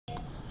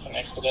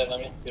Next to that, let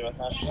me see what's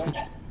happening.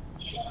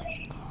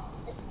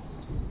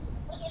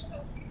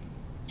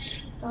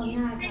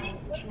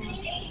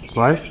 It's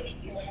live?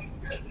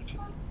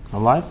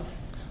 I'm live?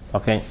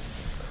 Okay.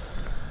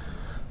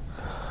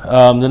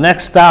 The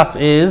next daf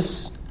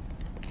is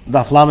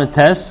Daf Lamed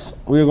Tes.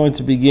 We are going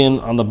to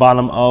begin on the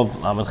bottom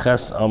of Lamed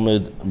Ches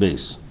Amud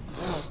Beis.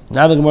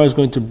 Now the Gemara is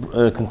going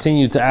to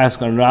continue to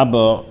ask on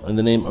Rabba in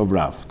the name of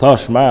Rav.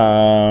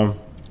 Toshma.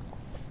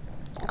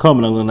 Come,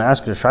 and I'm going to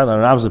ask you to try on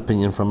Rav's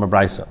opinion from a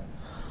brisa.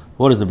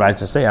 What does the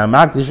brisa say?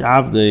 Makdish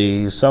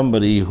avdei,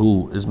 somebody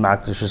who is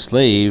makdish a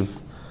slave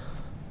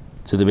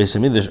to the Beis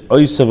Hamikdash,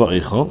 oisa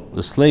v'eichel.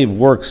 The slave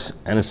works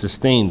and is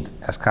sustained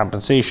as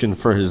compensation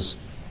for his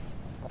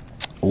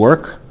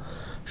work.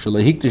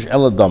 Shalahikdish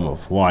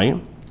eladamov. Why?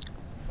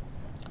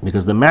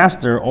 Because the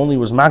master only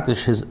was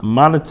makdish his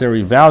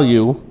monetary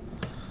value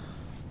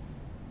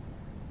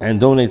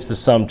and donates the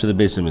sum to the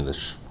Beis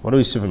Hamikdash. What do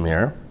we see from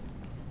here?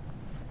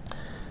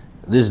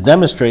 This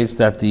demonstrates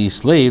that the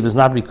slave does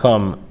not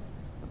become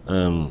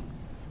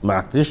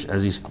makdish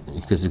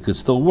because he could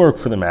still work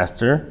for the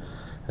master,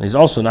 and he's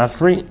also not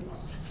free.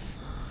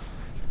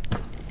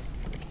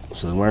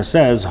 So the Gemara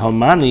says,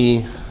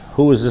 Hamani,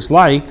 who is this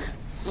like?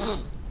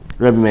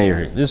 Rabbi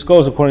Meir. This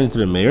goes according to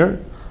the Meir.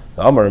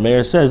 The Amar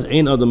Meir says,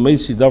 Ein adam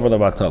meitzi davar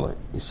lavatale.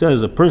 He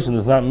says a person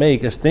does not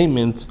make a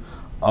statement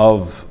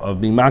of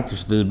being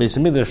makdish to the Beis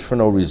Hamikdash for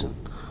no reason.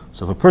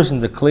 So if a person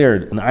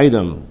declared an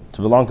item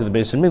to belong to the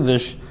Beis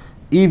Hamikdash,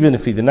 even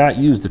if he did not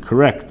use the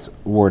correct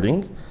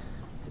wording,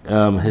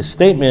 his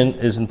statement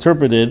is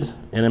interpreted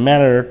in a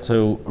manner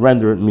to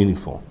render it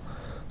meaningful.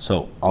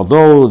 So,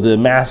 although the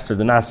master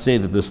did not say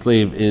that the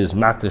slave is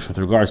makdish with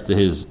regards to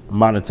his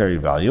monetary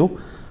value,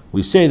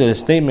 we say that his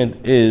statement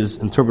is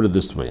interpreted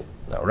this way.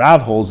 Now,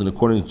 Rav holds in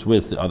accordance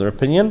with the other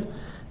opinion,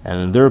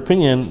 and in their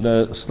opinion,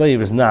 the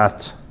slave is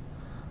not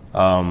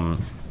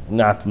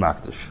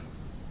makdish.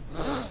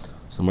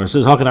 So Mar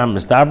says, "Hakanam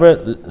mistabra."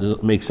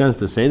 It makes sense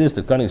to say this.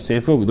 The Tani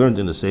Sefer, we learned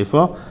in the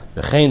Sefer.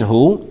 V'chein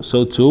hu,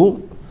 so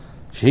too,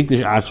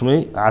 shehikdish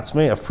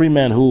atzmei, a free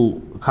man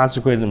who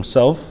consecrated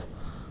himself.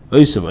 He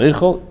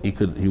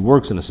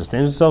works and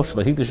sustains himself.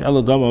 Shehikdish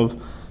eladamav,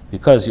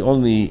 because he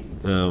only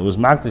was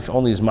makdish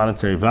only his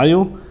monetary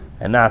value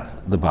and not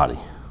the body.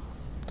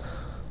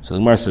 So the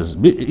Gemara says,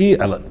 if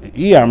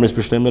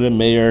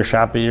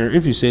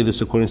you say this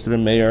according to the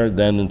Meir,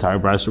 then the entire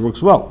brisa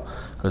works well.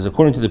 Because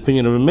according to the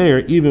opinion of a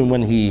Meir, even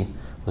when he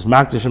was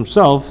makdish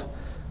himself,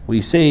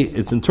 we say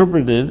it's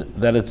interpreted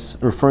that it's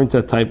referring to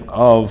a type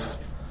of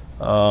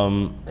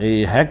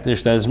a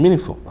hektish that is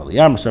meaningful. But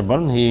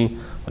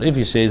if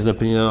you say it's the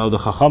opinion of the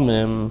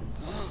Chachamim,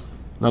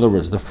 in other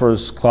words, the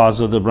first clause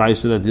of the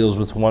brisa that deals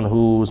with one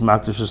who was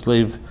makdish a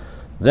slave,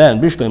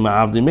 then his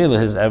eved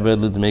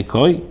l'dmei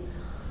koi,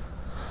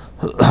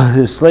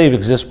 his slave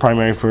exists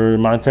primarily for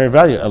monetary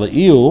value.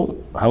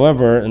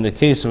 However, in the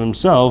case of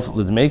himself,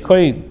 l'dmei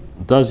koi,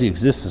 does he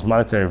exist as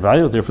monetary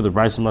value? Therefore, the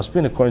brisa must be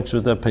in accordance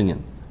to the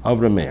opinion of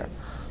Rameir.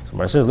 So,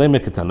 it says,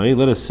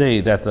 let us say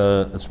that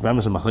it's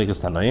premise of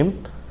machlekes tanaim.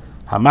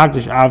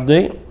 Hamakdish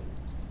avdei.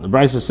 The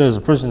brisa says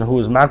a person who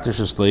is makdish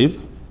a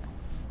slave,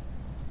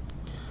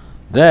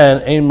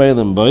 then ein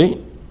meilim bay,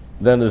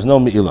 then there's no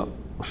me'ilah.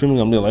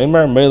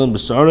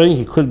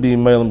 He could be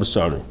meilim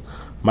b'sari.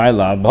 My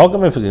lab,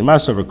 it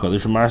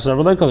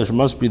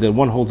must be that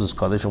one holds his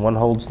kaddish and one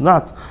holds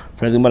not.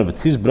 For anything but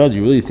his brother,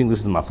 you really think this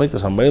is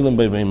machlekes?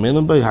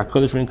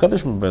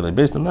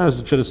 Based on that,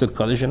 it should have said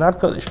kaddish and not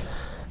kaddish.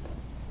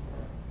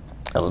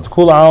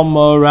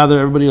 Rather,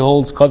 everybody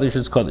holds kaddish,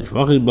 it's kaddish.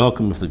 One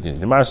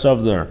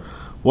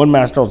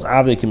master holds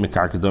avdei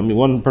k'mikarkedami.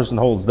 One person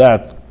holds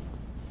that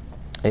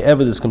a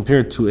eved is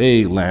compared to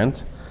a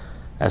land,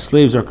 as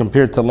slaves are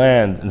compared to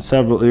land in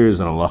several areas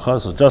in halacha.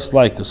 So just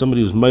like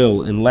somebody who's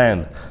male in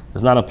land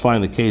does not apply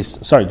in the case.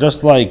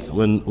 Just like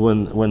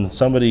when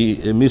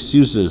somebody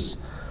misuses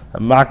a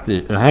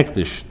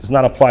hektish does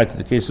not apply to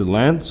the case of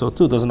land, so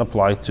too doesn't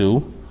apply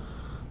to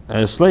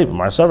a slave. The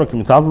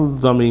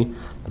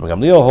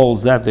Gamliel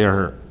holds that they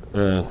are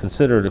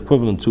considered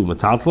equivalent to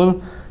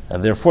metatlin,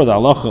 and therefore the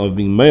halacha of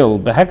being male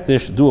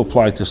behektish do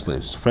apply to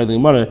slaves.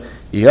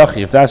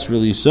 If that's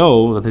really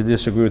so, that they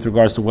disagree with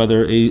regards to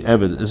whether a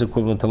eved is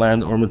equivalent to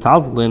land or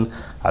metatlin,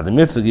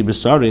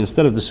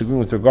 instead of disagreeing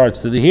with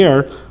regards to the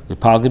hair,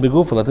 let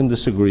them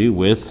disagree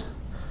with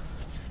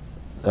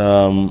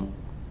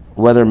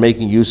whether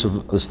making use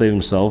of the slave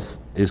himself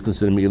is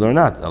considered me'il or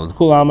not.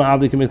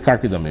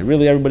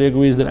 Really, everybody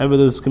agrees that eved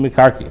is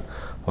kamikarki.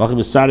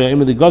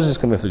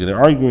 They're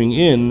arguing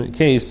in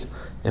case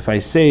if I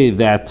say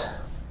that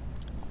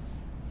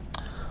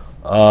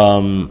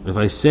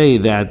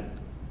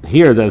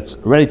here that's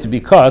ready to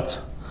be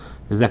cut,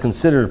 is that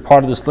considered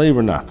part of the slave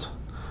or not?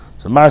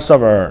 So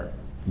Marsavar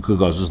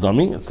Kugozus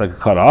Dami, it's like a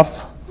cut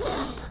off.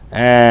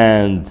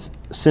 And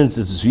since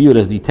it's viewed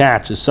as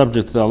detached, it's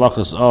subject to the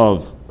halachas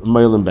of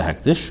Meilim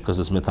Behektish, because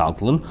it's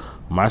metaltalin.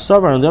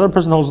 Marsavar, and the other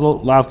person holds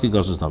Lav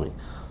Kugozus Dami.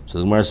 So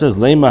the Gemara says,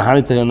 Leima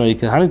Hanitenoi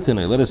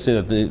Hanitenoi. Let us say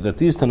that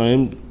these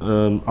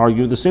Tanoim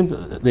argue the same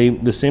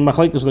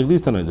machlekes like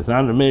these Tanoim. The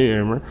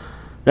Tanan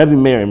Rabbi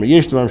Meir,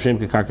 he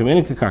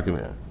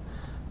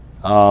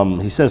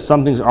says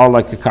some things are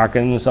like kekaka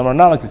and some are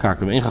not like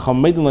kekaka. And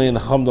the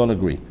Chacham don't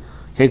agree.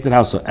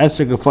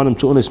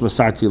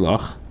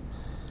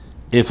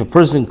 If a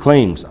person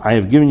claims, I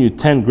have given you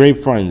 10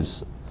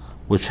 grapevines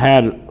which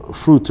had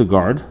fruit to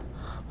guard,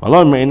 it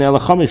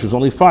was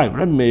only 5.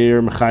 Rabbi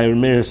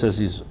Meir says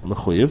he's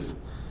mechuyev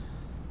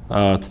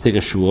to take a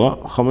shvua.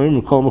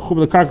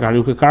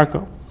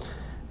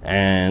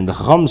 And the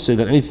Chacham say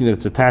that anything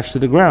that's attached to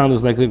the ground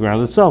is like the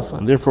ground itself,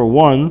 and therefore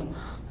one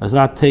does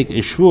not take a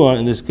shvua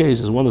in this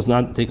case, as one does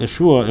not take a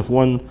shvua if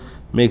one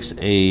makes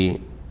a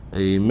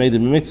made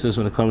of mixes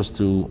when it comes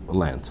to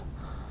land.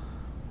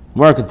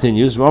 Gemara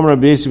continues.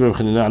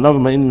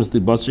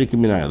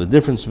 The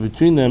difference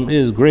between them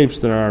is grapes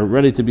that are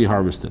ready to be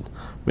harvested.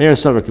 Meir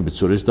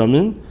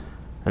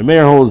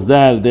holds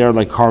that they are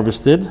like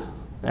harvested,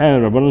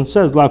 and Rabbanan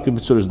says la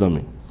kibitzuris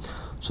damin.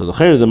 So the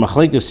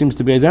machlekes seems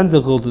to be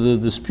identical to the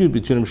dispute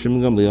between Rabbi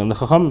Shimon Gamliel and the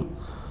Chacham.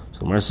 So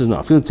the Gemara says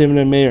no.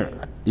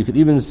 You could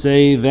even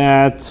say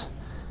that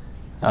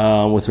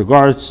with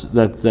regards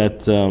that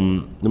the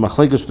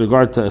machlekes with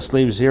regard to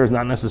slaves here is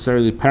not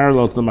necessarily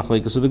parallel to the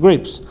machlekes of the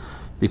grapes,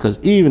 because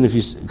I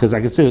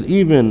could say that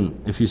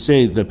even if you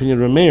say the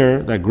opinion of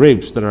Meir that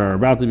grapes that are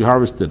about to be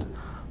harvested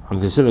are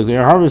considered they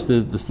are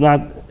harvested, does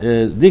not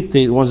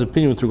dictate one's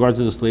opinion with regard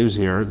to the slaves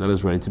here that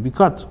is ready to be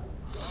cut.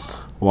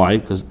 Why?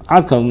 Because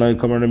I could say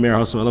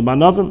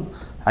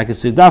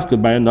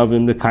dafka by a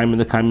novim the kaim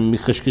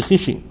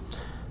michashkichishi.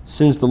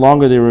 Since the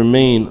longer they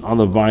remain on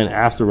the vine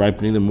after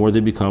ripening, the more they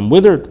become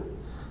withered.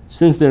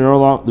 Since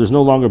there's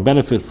no longer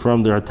benefit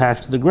from their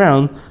attached to the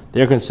ground,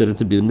 they are considered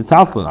to be the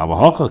metaltlin.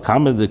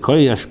 In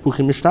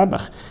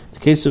the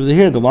case of the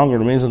hair, the longer it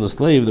remains on the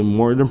slave, the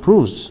more it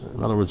improves.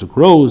 In other words, it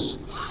grows,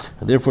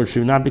 and therefore it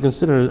should not be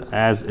considered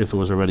as if it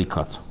was already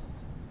cut.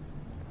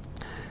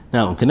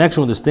 Now, in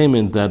connection with the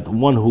statement that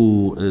one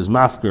who is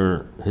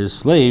mafker, his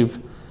slave,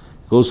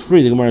 goes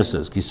free, the Gemara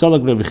says,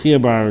 when Rabbi Chia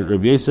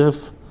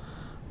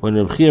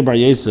bar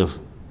Yosef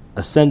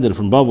ascended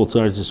from Babel to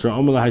Eretz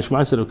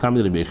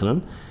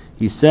Yisrael,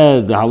 he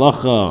said the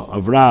halacha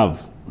of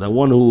Rav, that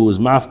one who is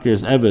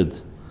mafker's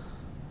eved,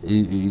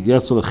 he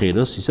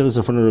said this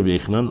in front of Rabbi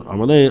Yechanan.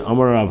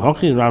 Amar Rav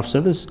Hachi, Rav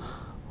said this.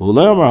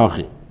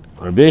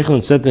 Rabbi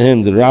Yechanan said to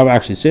him, did Rav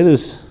actually say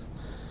this?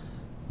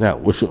 Now,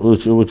 which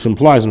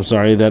implies,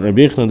 that Rabbi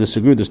Yechanan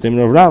disagreed with the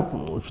statement of Rav,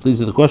 which leads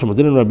to the question, but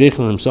didn't Rabbi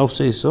Yechanan himself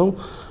say so?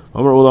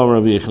 Amar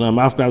Rabbi Yechanan,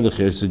 mafker the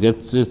chayes to get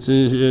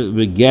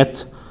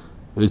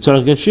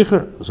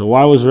shicher. So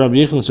why was Rabbi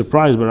Yechanan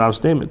surprised by Rav's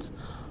statement?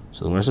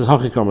 So the Gemara says,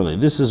 Hachi Kamarle.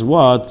 This is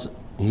what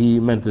he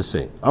meant to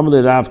say.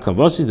 Amalei Rav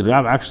Kavasi, did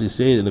Rav actually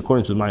say it in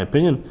accordance with my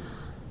opinion?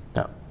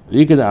 Now,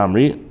 Yikad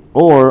Amri,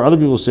 or other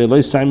people say, Lei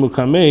Saimu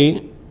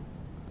Kamei,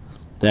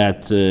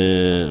 that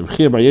Rabbi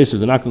Chia bar Yosef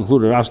did not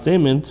conclude Rav's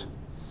statement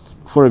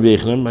before Rabbi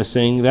Yechanan by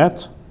saying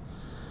that.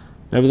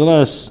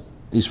 Nevertheless,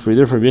 he's free.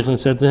 Therefore, Rabbi Yechanan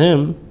said to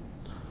him,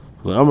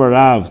 Amar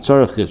Rav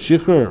Tzarech get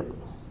shicher.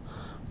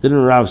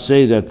 Didn't Rav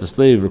say that the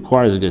slave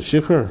requires to get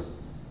shicher?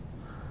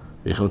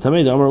 Yechanan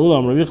Tamei Amar Ula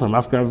Amar Rabbi Yechanan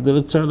Mafka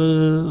Avdei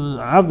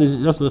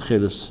Yatzal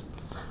Cheres.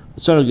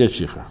 Tzarech get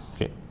shicher.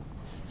 Okay.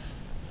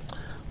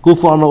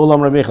 Gufu Amar Ula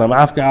Amar Rabbi Yechanan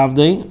Mafka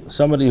Avdei.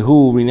 Somebody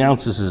who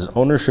renounces his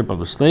ownership of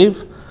a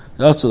slave,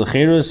 Yatzal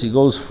Cheres, he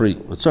goes free.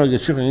 But Tzarech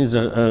get shicher needs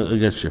a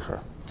get shicher.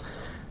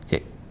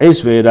 Okay.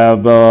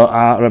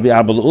 Rabbi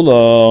Abba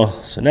Ula.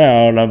 So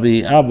now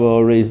Rabbi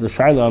Abba raised the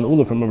shaila on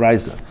Ula from a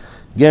Raisa.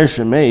 Ger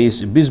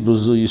shemeis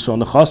bizbuzu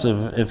yisrael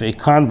nechasev. If a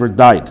convert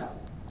died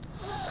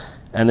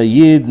and a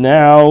yid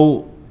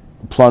now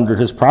plundered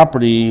his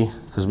property,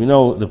 because we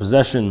know the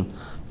possession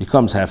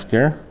becomes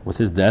hefker with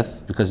his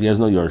death because he has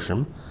no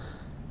yorshim,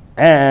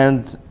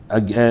 and a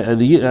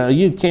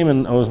yid came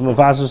and was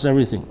mavasos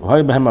everything.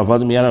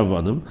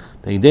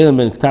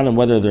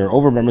 Whether they're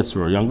over bar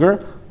mitzvah or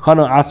younger,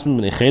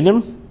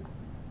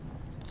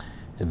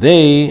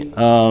 they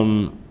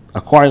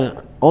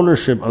acquire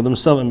ownership of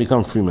themselves and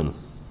become freemen.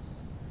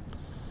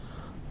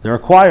 They're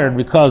acquired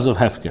because of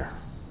hefker.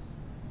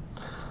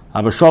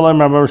 Rabbi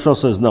Shol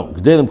says no.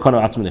 G'delim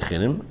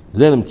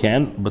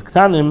can, but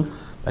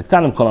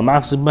ktanim kol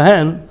amachzib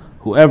behen.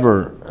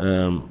 Whoever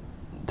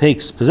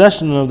takes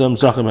possession of them,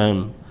 zachem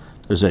behem,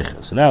 they're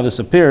zeiches. So now this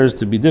appears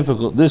to be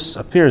difficult. This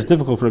appears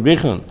difficult for Rabbi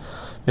Yechanan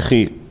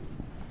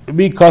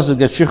because of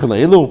get shicher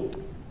le'ilu.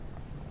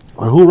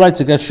 Who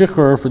writes a get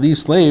shicher for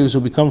these slaves who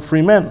become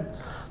free men?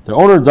 Their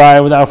owner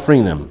died without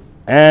freeing them,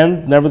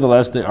 and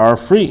nevertheless they are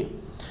free.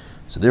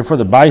 So therefore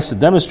the Baisa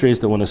demonstrates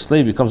that when a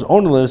slave becomes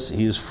ownerless,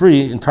 he is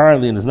free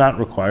entirely and does not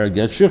require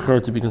get shicher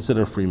to be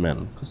considered free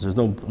men, because there's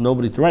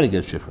nobody to write a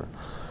get shicher.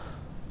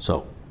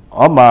 So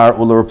Omar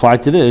will reply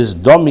to this,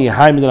 Domi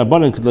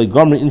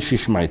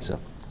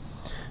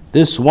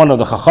this one of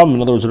the Chacham,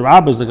 in other words, Rav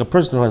Abba is like a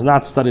person who has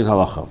not studied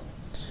halacha.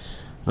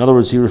 In other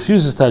words, he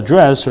refuses to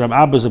address Rav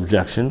Abba's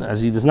objection,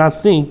 as he does not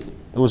think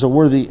it was a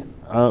worthy,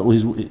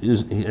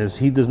 as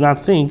he does not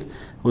think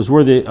it was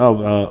worthy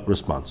of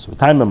response.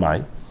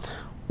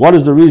 What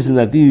is the reason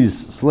that these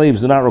slaves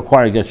do not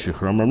require get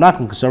shikhr?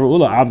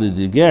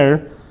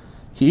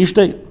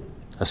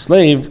 A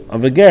slave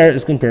of a ger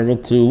is comparable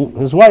to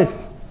his wife.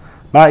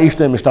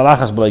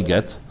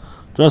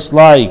 Just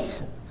like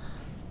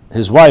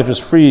his wife is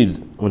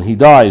freed when he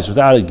dies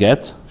without a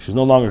get, she's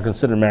no longer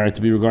considered married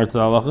to be regarded to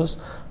the halachas.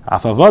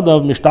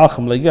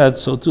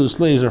 So too,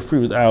 slaves are free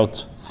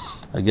without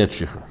a get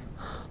shikhr.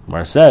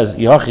 Mar says,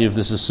 if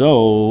this is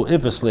so,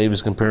 if a slave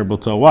is comparable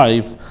to a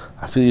wife,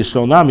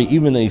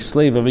 even a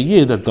slave of a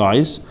yid that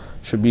dies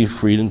should be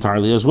freed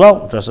entirely as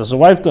well, just as a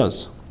wife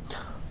does.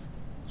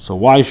 So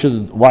why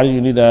should this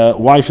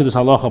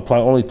halacha apply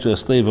only to a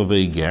slave of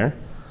a ger?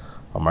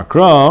 The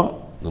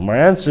Gemara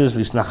answers,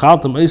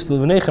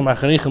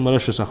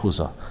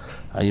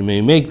 you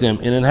may make them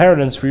an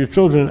inheritance for your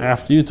children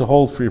after you to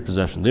hold for your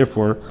possession.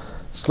 Therefore,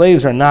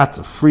 slaves are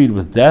not freed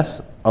with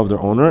death of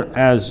their owner,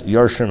 as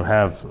Yarshim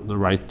have the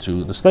right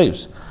to the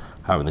slaves.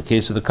 However, in the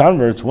case of the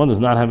converts, one does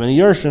not have any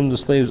Yarshim, the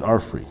slaves are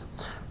free.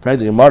 If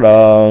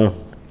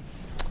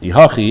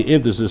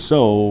this is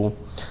so,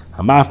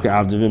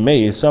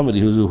 somebody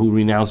who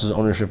renounces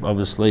ownership of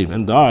his slave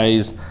and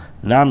dies,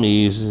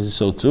 Nami,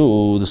 so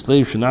too, the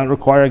slave should not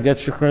require a get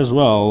shikhr as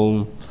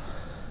well.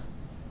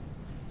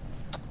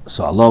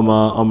 So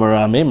Aloma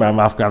Omara Meimar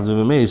Mafka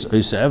Avdivimeis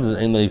Oisev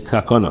in the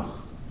Kakona.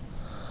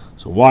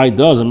 So why then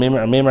did a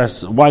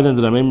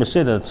Meimar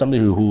say that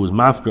somebody who was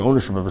mafka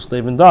ownership of a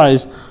slave and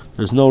dies,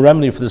 there's no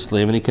remedy for the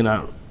slave and he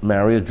cannot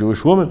marry a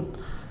Jewish woman?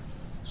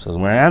 So the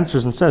Gemara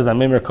answers and says that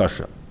Meimar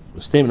Kasha.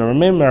 The statement of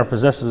Meimar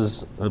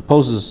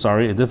poses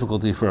a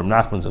difficulty for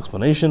Nachman's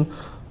explanation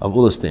of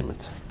Ula's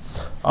statement.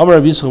 Amar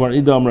Rabbi Yisrael Bar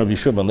Ida Amar Rabbi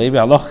Shua ben Levi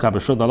Allah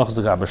Kabashol Allah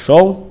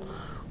Kabashol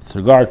with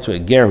regard to a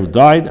ger who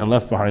died and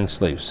left behind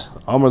slaves.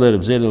 Amar le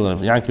Rabbi Zeda le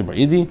Yankov Bar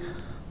Idi.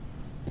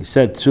 He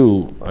said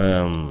to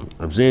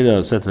Rabbi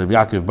Zeda said to Rabbi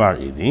Yaakov Bar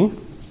Idi.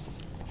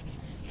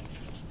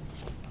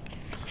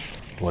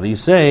 What did he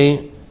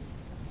say?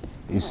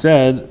 He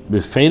said,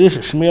 "Befedish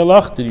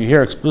Shmielach." Did you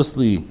hear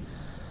explicitly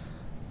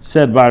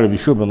said by Rabbi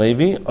Shua ben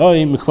Levi? Or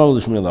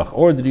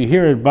did you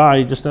hear it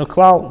by just a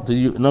klal?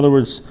 In other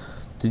words,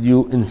 did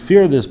you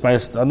infer this by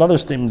another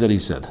statement that he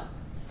said?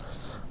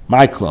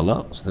 My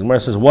klala. So the Gemara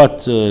says, what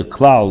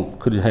klal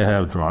could he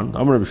have drawn?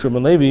 Amar Rabbi Shua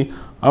ben Levi,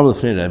 Amar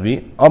Lefnei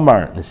Rabbi,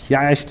 Amar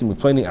Nisyayashti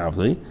Mipleni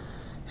Avli. He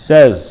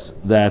says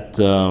that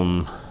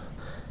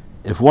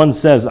if one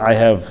says, I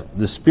have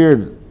the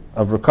spirit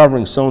of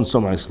recovering so and so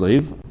my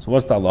slave, so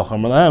what's the Allah?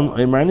 Amar Lahem,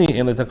 Aymarni,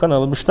 and the takana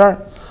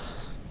al-bishtar.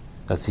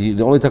 That's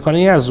the only takana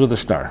he has is with a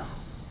star.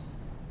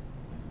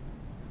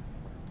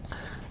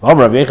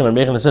 Rabbi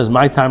Yechon says,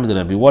 my time of the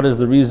Rabbi. What is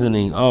the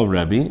reasoning of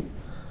Rabbi?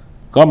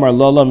 Gamar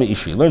Lola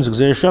Meishi. Learns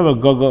Gzeir Sheva,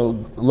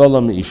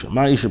 Lola Meishi.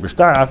 Ma Isha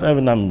Bishtar, Af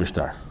Evan Nam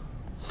Bishtar.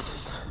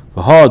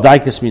 V'ho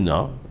Daikis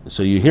Mina.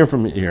 So you hear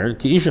from here,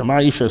 Ki Isha, Ma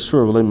Isha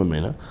Sur V'lei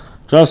Mamena.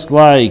 Just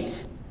like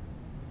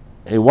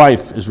a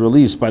wife is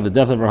released by the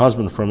death of her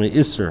husband from a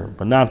Isser,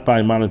 but not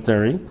by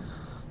monetary,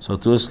 so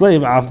to a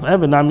slave, Af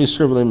Evan Nam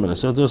Yisur V'lei Mamena.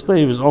 So to a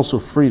slave is also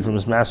freed from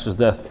his master's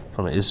death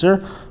from an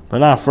Isser, but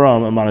not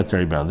from a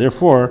monetary bound.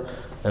 Therefore,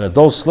 an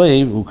adult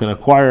slave who can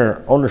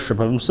acquire ownership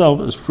of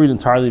himself is freed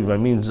entirely by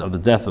means of the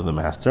death of the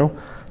master.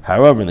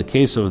 However, in the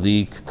case of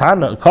the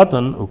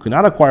katan, who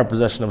cannot acquire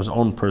possession of his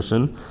own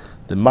person,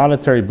 the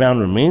monetary bound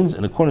remains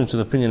in accordance to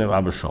the opinion of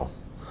Abba Shol.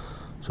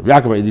 So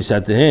Yaakov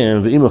said to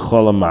him,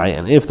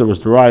 and if there was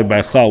derived by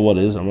chlal, what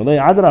is? On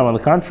the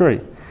contrary,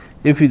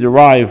 if you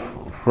derive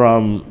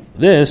from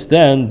this,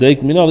 then then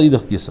be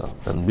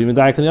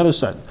medaik on the other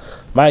side.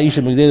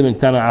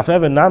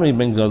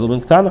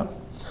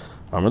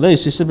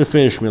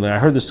 I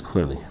heard this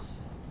clearly.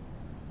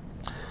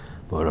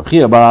 But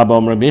Rabbi Bar Abba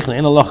Rabbi Yechon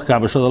ain't Allah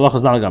Kabashol. Allah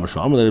is not a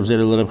Kabashol. Amar Rabbi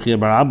Zera Rabbi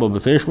Bar Abba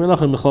befeir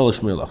shmilach and mechlal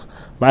shmilach.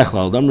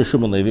 Ma'ichlal Dam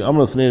Rishub and Levi.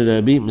 Amar Lefnei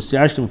Rabbi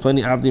Misyashtim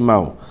Pleni Avdi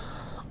Mau.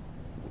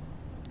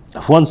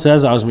 If one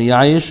says I was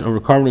miyayish or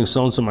recovering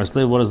so and so my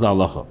slave, what is the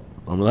halacha?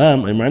 Amar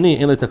Lahem Imarni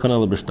ain't takana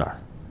lebishtar.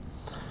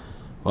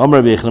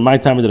 Amar Rabbi Yechon my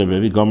time with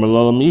Rabbi Gomer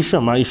Lala Misha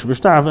Ma'isha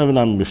Bishtar Av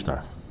Evanam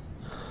Bishtar.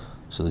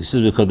 So he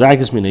says, because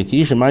Daikis Minei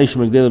Ki Isha Ma'isha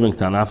Megdela Ben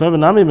Katan Af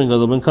Evanami Ben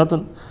Gadol Ben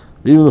Katan.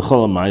 Even the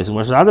Chol Amai, and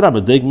says,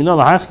 Adrabah, Deig Minah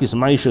Lahachkis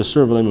Ma'isha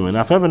Sur V'Leimen.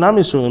 Af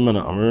Evanami Sur V'Leimen.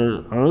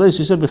 Amar he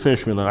said befeir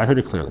shmilach. I heard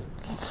it clearly.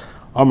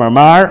 Amar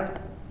Mar.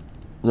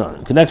 No,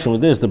 in connection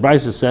with this, the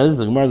Brisa says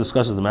the Gemara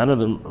discusses the matter.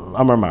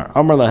 Amar Mar.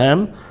 Amar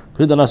Lahem.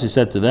 Pidanasi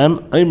said to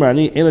them,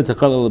 Aymarni Ela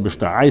Takal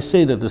B'Shtar. I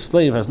say that the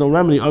slave has no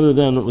remedy other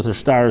than with a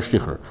shtar or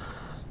shikhr.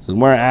 So the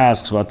Gemara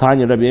asks,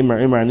 Vatanya Rabbi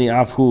Aymarni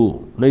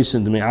Afhu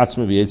Neisin Dmei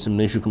Atzma V'Yetzim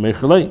Neishu Kamei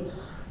Chalei.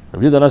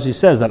 Rabbi Pidanasi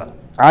says that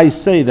I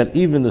say that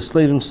even the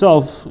slave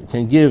himself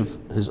can give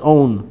his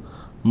own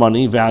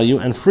money, value,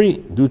 and free,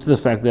 due to the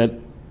fact that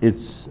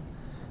it's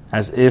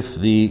as if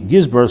the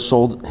gizber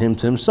sold him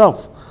to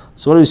himself.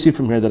 So what do we see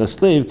from here? That a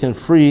slave can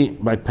free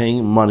by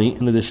paying money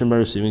in addition by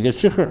receiving get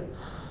shikhr.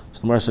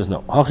 So the Gemara says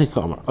no.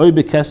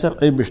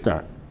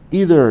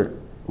 Either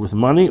with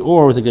money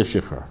or with a get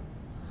shikhr.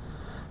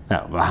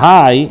 Now,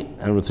 v'hai,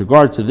 and with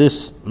regard to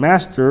this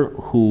master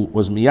who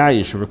was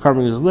miyayish,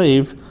 recovering his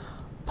slave,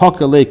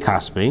 pakale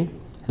kaspe,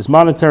 his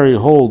monetary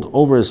hold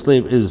over his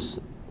slave is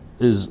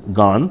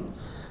gone,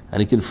 and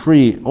he can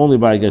free only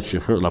by a get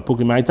shichur.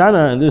 Lapuki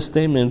ma'itana, and this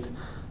statement,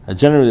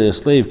 generally a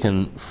slave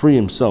can free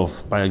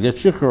himself by a get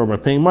shichur or by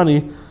paying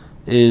money,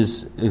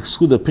 is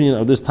exclude the opinion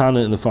of this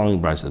Tana in the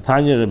following brayso.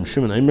 Tanya Reb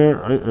Shimon Eimer,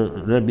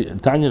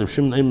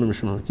 Shimon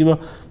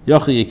Akiva,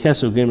 Yochi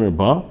Yekesu Gamer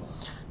Ba.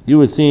 You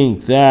would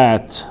think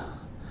that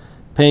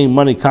paying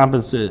money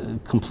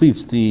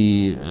completes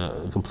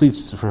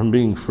for him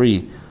being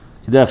free.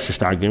 That's what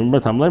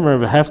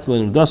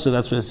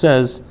it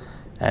says,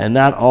 and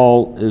not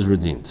all is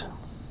redeemed.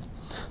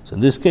 So in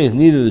this case,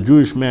 neither the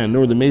Jewish man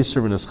nor the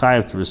maidservant is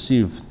chayav to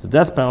receive the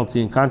death penalty,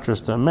 in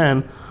contrast to a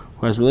man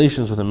who has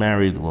relations with a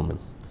married woman.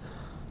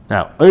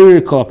 Now, the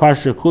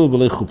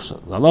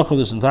halach of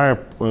this entire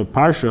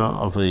parsha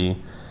of a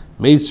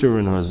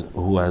maidservant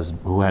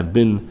who had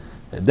been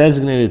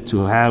designated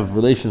to have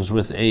relations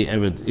with a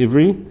eved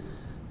ivri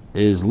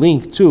is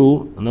linked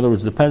to, in other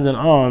words, dependent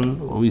on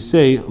what we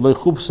say,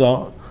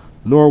 lechupsa,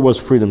 nor was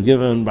freedom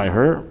given by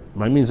her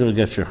by means of a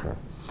get shichur.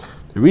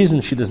 The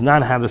reason she does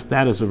not have the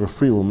status of a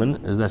free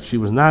woman is that she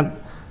was not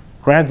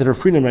granted her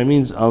freedom by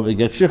means of a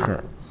get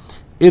shichur.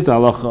 If the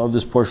halacha of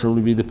this portion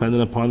would be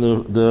dependent upon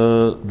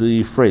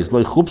the phrase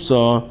loy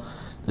chupsa,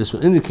 this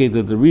would indicate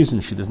that the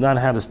reason she does not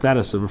have the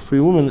status of a free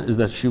woman is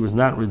that she was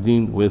not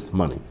redeemed with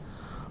money.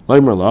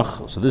 Loimer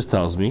lach, so this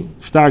tells me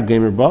shtar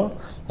gamer ba,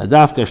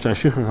 adafka shtar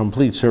shichur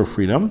completes her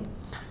freedom,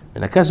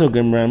 and a keso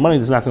gamer money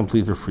does not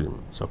complete her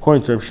freedom. So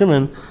according to Reb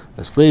Shimon,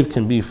 a slave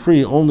can be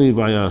free only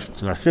via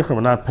shtar shichur but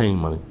not paying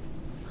money.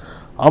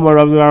 Amar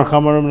Rabbi Baruch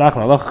Amar Reb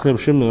Nachman alach Reb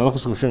Shimon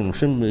alach Reb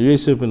Shimon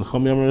Yosef ben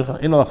Chomi Amar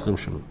in alach Reb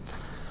Shimon.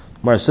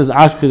 Where it says,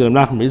 Ashkei Reb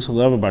Nachman bar Yitzchak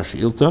Rava bar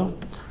Sheilta.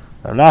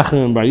 Reb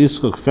Nachman bar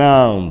Yitzchak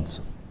found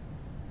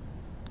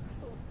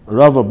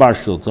Rava bar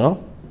Sheilta,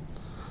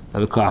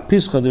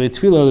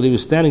 that he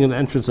was standing in the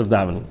entrance of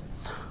davening.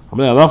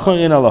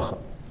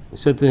 He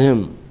said to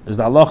him, is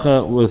the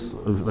halacha with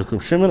like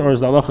Reb Shimon, or is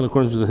the halacha in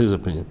accordance with his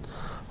opinion?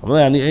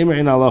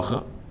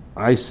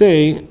 I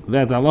say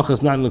that the halacha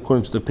is not in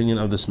accordance with the opinion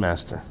of this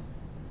master.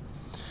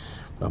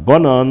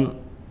 Rabbanan,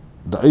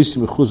 the Oisi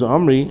Mechuza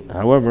Amri,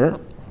 however,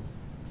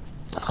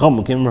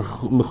 Chum came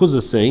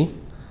Mechuzah say,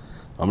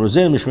 the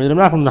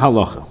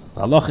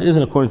halacha is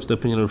in accordance with the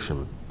opinion of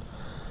Shimon.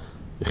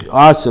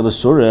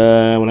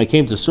 When I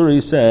came to Surah,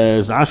 he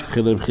says, I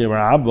found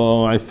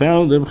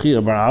Reb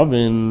Chia bar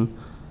Avin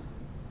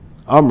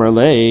Amar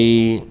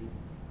Lei.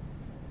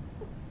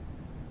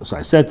 So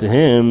I said to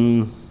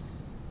him,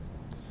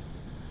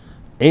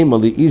 so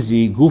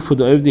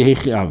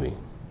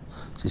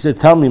he said,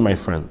 tell me, my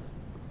friend,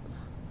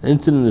 the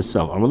incident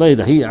itself. What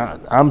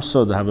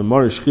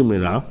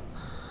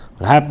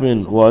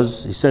happened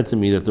was, he said to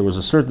me that there was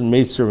a certain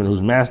maidservant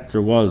whose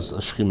master was a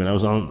shchimin. I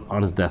was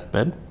on his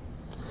deathbed.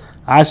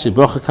 So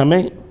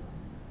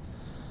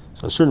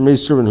a certain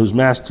maidservant whose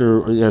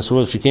master,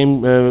 so she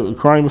came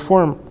crying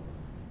before him.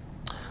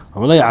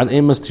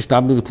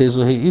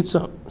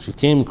 She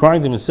came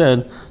crying to him and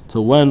said,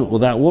 till when will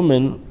that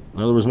woman, in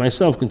other words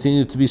myself,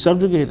 continue to be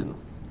subjugated?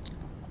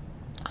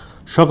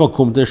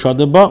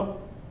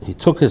 He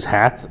took his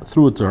hat,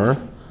 threw it to her,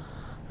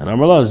 and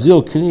Amrullah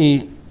zil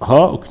kni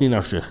ha ukni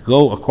nafshich.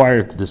 Go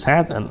acquire this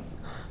hat and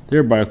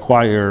thereby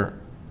acquire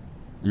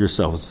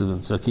yourself. It's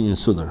a kinyan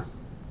sudar.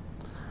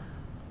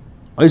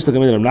 He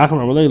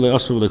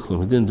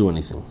didn't do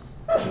anything.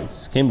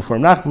 He came before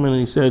Nachman and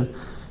he said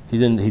he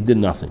did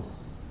nothing.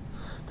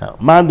 Now,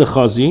 Man de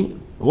Chazi,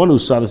 the one who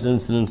saw this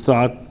incident,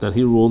 thought that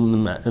he ruled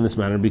in this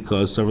manner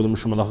because several of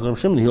them Mishum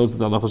Shimon. He holds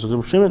that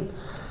Allah Shimon,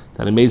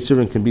 that a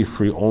maidservant can be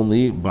free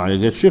only by a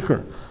get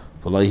shichur.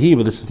 But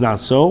this is not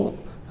so.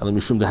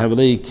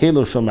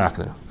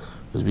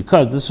 It's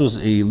because this was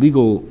a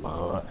legal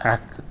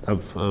act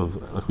of,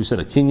 like we said,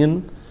 a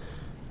kinyan,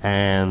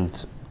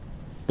 and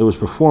it was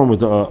performed with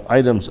the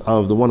items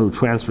of the one who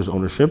transfers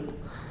ownership.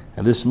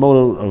 And this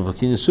mode of a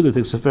kinyan suda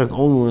takes effect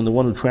only when the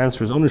one who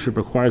transfers ownership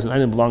requires an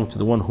item belonging to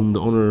the one whom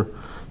the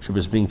ownership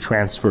is being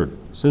transferred.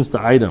 Since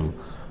the item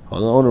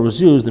of the owner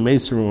was used, the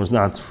maidservant was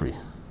not free.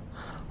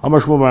 Amar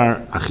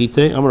Shmuel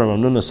Achite, Amar Rav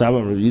Nuna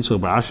Saba, Rav Yitzchak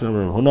Bar Asher,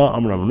 Amar Rav Huna,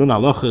 Amar Rav Nuna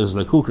halacha is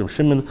like Reb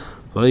Shimon,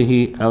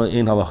 v'lehi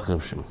ein halacha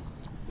Reb Shimon.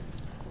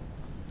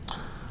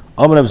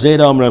 Amar Rav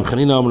Zeda, Amar Rav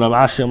Chanina, Amar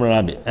Rav Ashi, Amar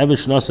Rabbi.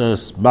 Evish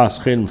Nosas Bas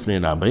Chen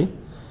Mfnei Rabbi.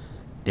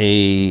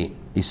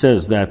 He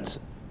says that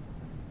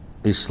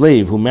a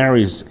slave who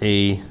marries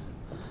a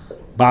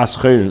Bas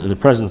Chen in the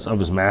presence of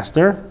his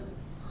master,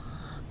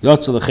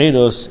 Yotza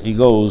Lechedos, he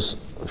goes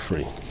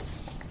free.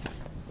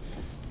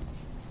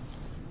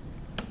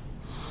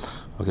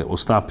 Okay, we'll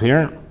stop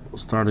here. We'll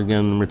start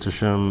again, Mitzvah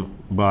Shem,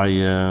 by